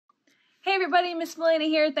everybody, Miss Malena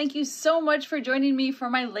here. Thank you so much for joining me for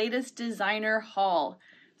my latest designer haul.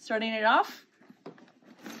 Starting it off,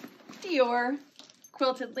 Dior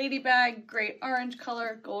quilted lady bag, great orange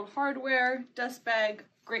color, gold hardware, dust bag,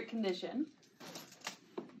 great condition.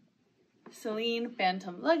 Celine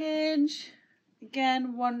Phantom luggage,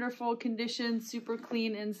 again, wonderful condition, super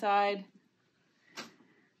clean inside.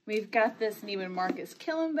 We've got this Neiman Marcus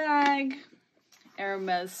Killen bag,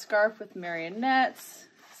 Hermes scarf with marionettes,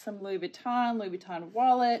 some Louis Vuitton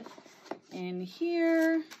wallet. In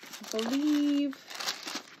here, I believe,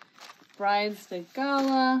 Brides de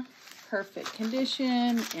Gala, perfect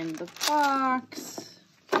condition, in the box.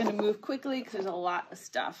 I'm gonna move quickly because there's a lot of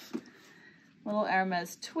stuff. Little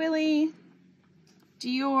Hermes Twilly,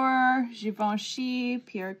 Dior, Givenchy,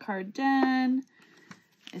 Pierre Cardin,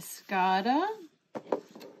 Escada,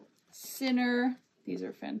 Sinner, these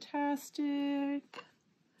are fantastic.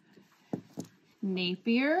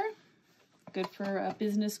 Napier, good for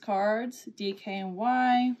business cards,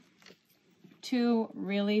 DKNY. Two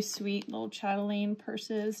really sweet little chatelaine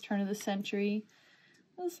purses, turn of the century.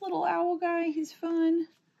 This little owl guy, he's fun.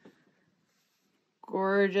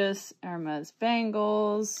 Gorgeous Hermes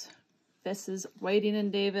bangles. This is Whiting &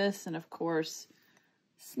 Davis, and of course,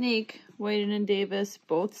 Snake, Whiting & Davis,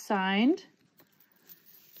 both signed.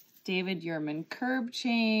 David Yurman curb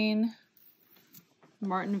chain.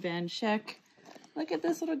 Martin Van Schek. Look at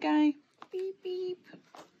this little guy. Beep, beep.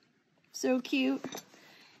 So cute.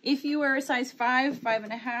 If you were a size 5,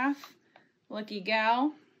 5.5, lucky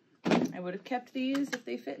gal, I would have kept these if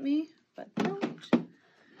they fit me, but don't.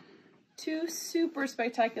 Two super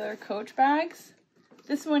spectacular Coach bags.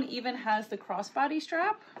 This one even has the crossbody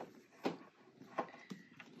strap.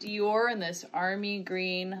 Dior in this army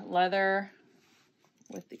green leather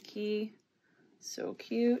with the key. So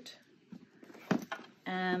cute.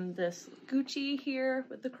 And this Gucci here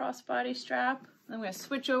with the crossbody strap. And I'm going to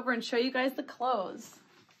switch over and show you guys the clothes.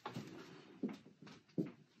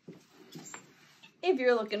 If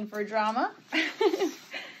you're looking for drama,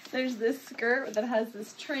 there's this skirt that has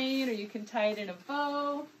this train, or you can tie it in a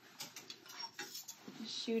bow.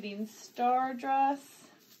 Shooting star dress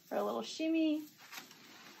for a little shimmy.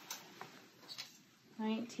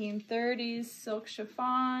 1930s silk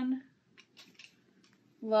chiffon.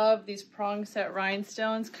 Love these prong set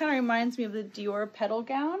rhinestones. Kind of reminds me of the Dior petal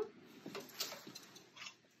gown.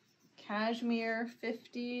 Cashmere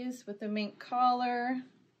 50s with the mink collar,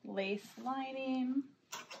 lace lining.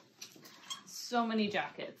 So many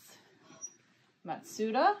jackets.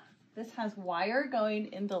 Matsuda. This has wire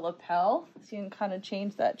going in the lapel, so you can kind of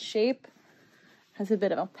change that shape. Has a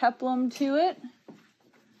bit of a peplum to it.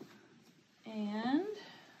 And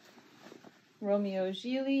Romeo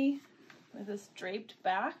Gili with this draped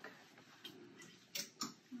back.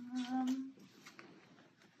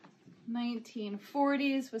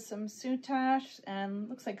 1940s with some soutache and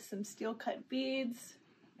looks like some steel cut beads.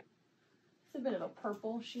 It's a bit of a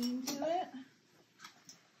purple sheen to it.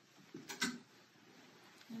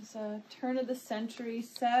 There's a turn of the century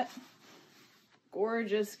set.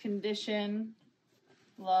 Gorgeous condition.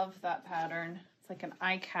 Love that pattern. It's like an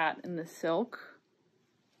iCat in the silk.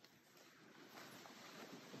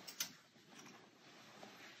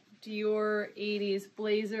 Dior 80s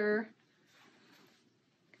blazer.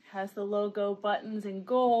 Has the logo buttons in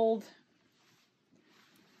gold.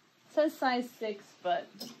 It says size 6, but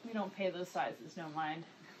we don't pay those sizes, no mind.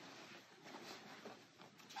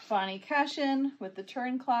 Bonnie Cashin with the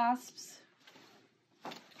turn clasps.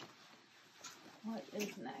 What is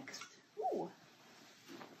next? Ooh.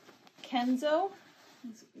 Kenzo,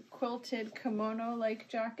 this quilted kimono-like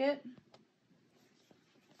jacket.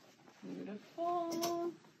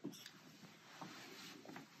 Beautiful.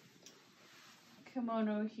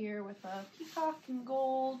 Kimono here with a peacock in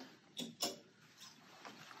gold.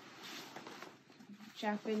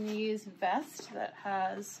 Japanese vest that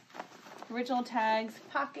has original tags,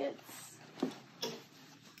 pockets.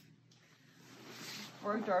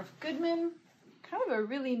 Bergdorf Goodman. Kind of a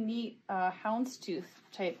really neat houndstooth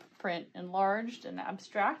type print, enlarged and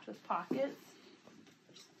abstract with pockets.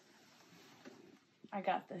 I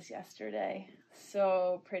got this yesterday.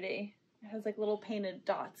 So pretty. It has like little painted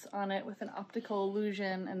dots on it with an optical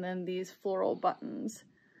illusion, and then these floral buttons.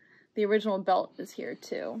 The original belt is here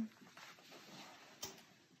too.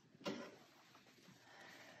 I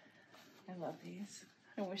love these.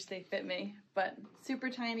 I wish they fit me, but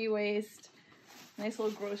super tiny waist, nice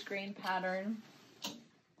little gross grain pattern.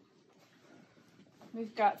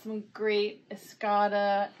 We've got some great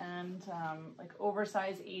Escada and like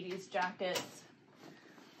oversized 80s jackets.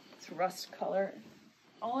 It's rust color.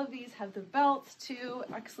 All of these have the belts too,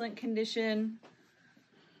 excellent condition.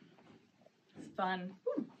 fun.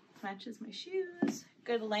 Ooh, matches my shoes.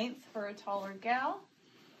 Good length for a taller gal.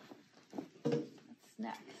 What's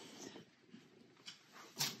next?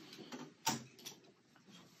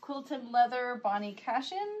 Quilted leather Bonnie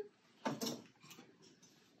Cashin.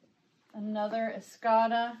 Another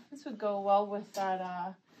Escada. This would go well with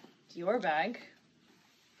that Dior bag.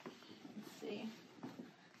 Let's see.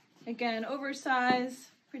 Again, oversized,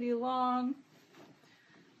 pretty long.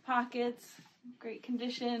 Pockets, great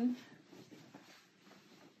condition.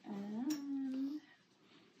 And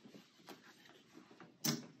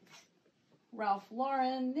Ralph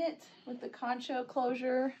Lauren knit with the concho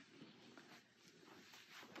closure.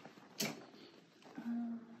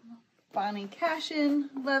 Bonnie Cashin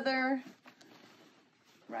leather,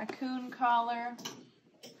 raccoon collar.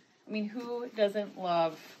 I mean, who doesn't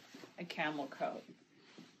love a camel coat?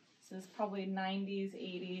 This is probably 90s,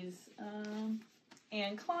 80s.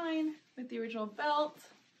 Anne Klein with the original belt.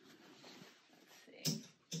 Let's see.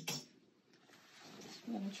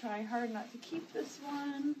 I'm gonna try hard not to keep this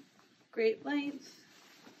one. Great length.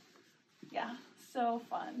 Yeah, so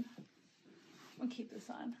fun. I'll keep this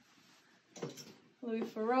on. Louis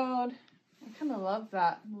Farode. I kind of love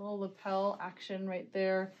that little lapel action right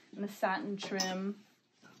there and the satin trim.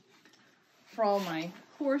 For all my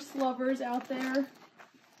horse lovers out there.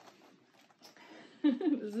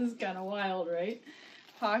 This is kind of wild, right?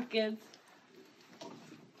 Pockets.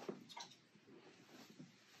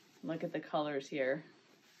 Look at the colors here.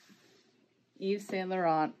 Yves Saint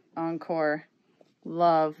Laurent Encore.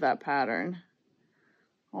 Love that pattern.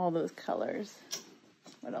 All those colors.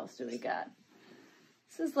 What else do we got?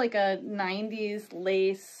 This is like a 90s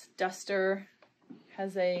lace duster.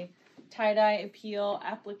 Has a tie-dye appeal,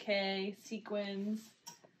 applique, sequins.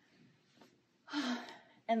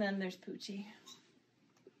 And then there's Pucci.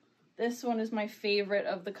 This one is my favorite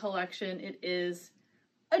of the collection. It is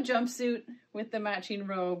a jumpsuit with the matching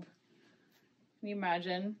robe. Can you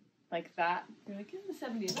imagine? Like that. You're like, in the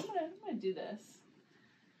 70s, I'm gonna do this.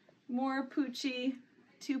 More Pucci,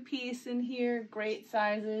 two-piece in here, great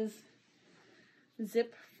sizes.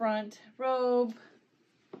 Zip front robe.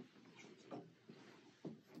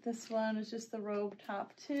 This one is just the robe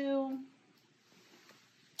top too.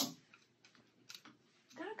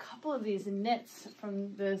 Got a couple of these knits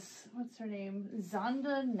from this, what's her name?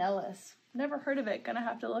 Zonda Nellis. Never heard of it, gonna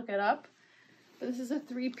have to look it up. But this is a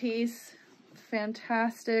three-piece,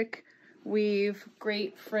 fantastic weave,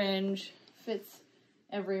 great fringe, fits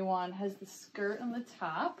everyone, has the skirt on the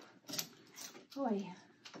top. Boy.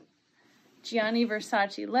 Gianni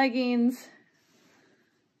Versace leggings.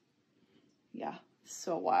 Yeah,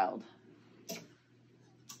 so wild.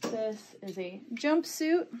 This is a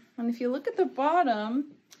jumpsuit, and if you look at the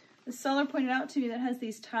bottom, the seller pointed out to me that it has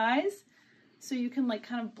these ties, so you can like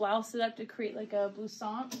kind of blouse it up to create like a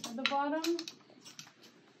blouson at the bottom.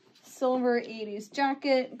 Silver 80s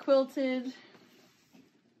jacket, quilted,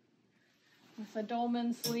 with a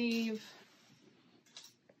dolman sleeve.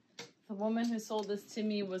 The woman who sold this to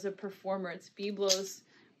me was a performer. It's biblos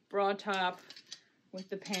bra top with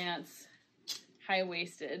the pants,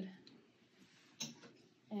 high-waisted.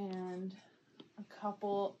 And a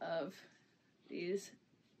couple of these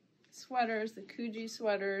sweaters, the Kuji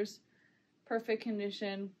sweaters, perfect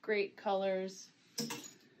condition, great colors.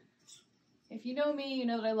 If you know me, you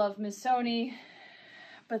know that I love Missoni,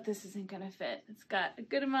 but this isn't gonna fit. It's got a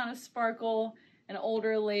good amount of sparkle, an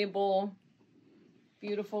older label,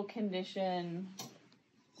 beautiful condition.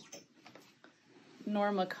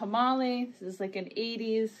 Norma Kamali, this is like an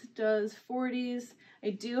 80s, does 40s. I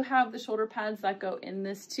do have the shoulder pads that go in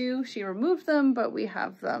this too. She removed them, but we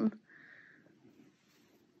have them.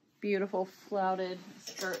 Beautiful flouted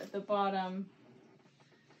skirt at the bottom.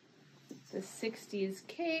 It's a 60s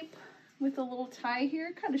cape with a little tie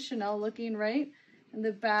here, kind of Chanel looking, right? And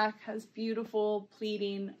the back has beautiful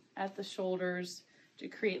pleating at the shoulders to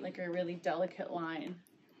create like a really delicate line.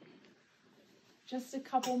 Just a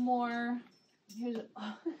couple more. Here's,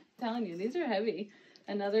 oh, I'm telling you, these are heavy.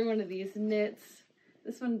 Another one of these knits.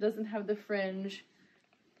 This one doesn't have the fringe,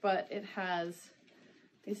 but it has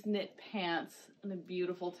these knit pants and a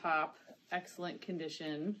beautiful top. Excellent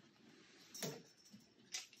condition.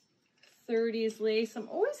 30s lace. I'm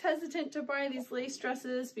always hesitant to buy these lace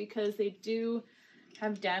dresses because they do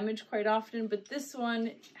have damage quite often, but this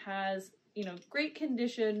one has, you know, great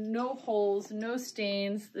condition, no holes, no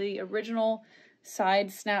stains, the original side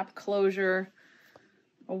snap closure,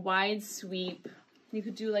 a wide sweep. You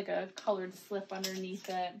could do like a colored slip underneath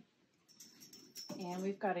it. And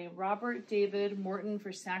we've got a Robert David Morton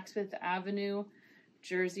for Saks Fifth Avenue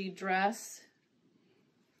jersey dress.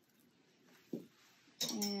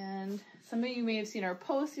 And Some of you may have seen our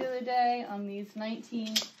post the other day on these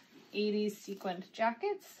 1980s sequined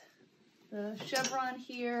jackets. The chevron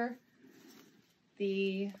here,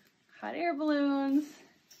 the hot air balloons,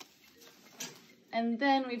 and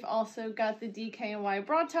then we've also got the DKNY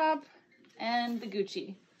bra top and the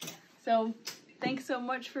Gucci. So thanks so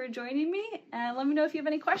much for joining me, and let me know if you have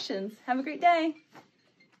any questions. Have a great day.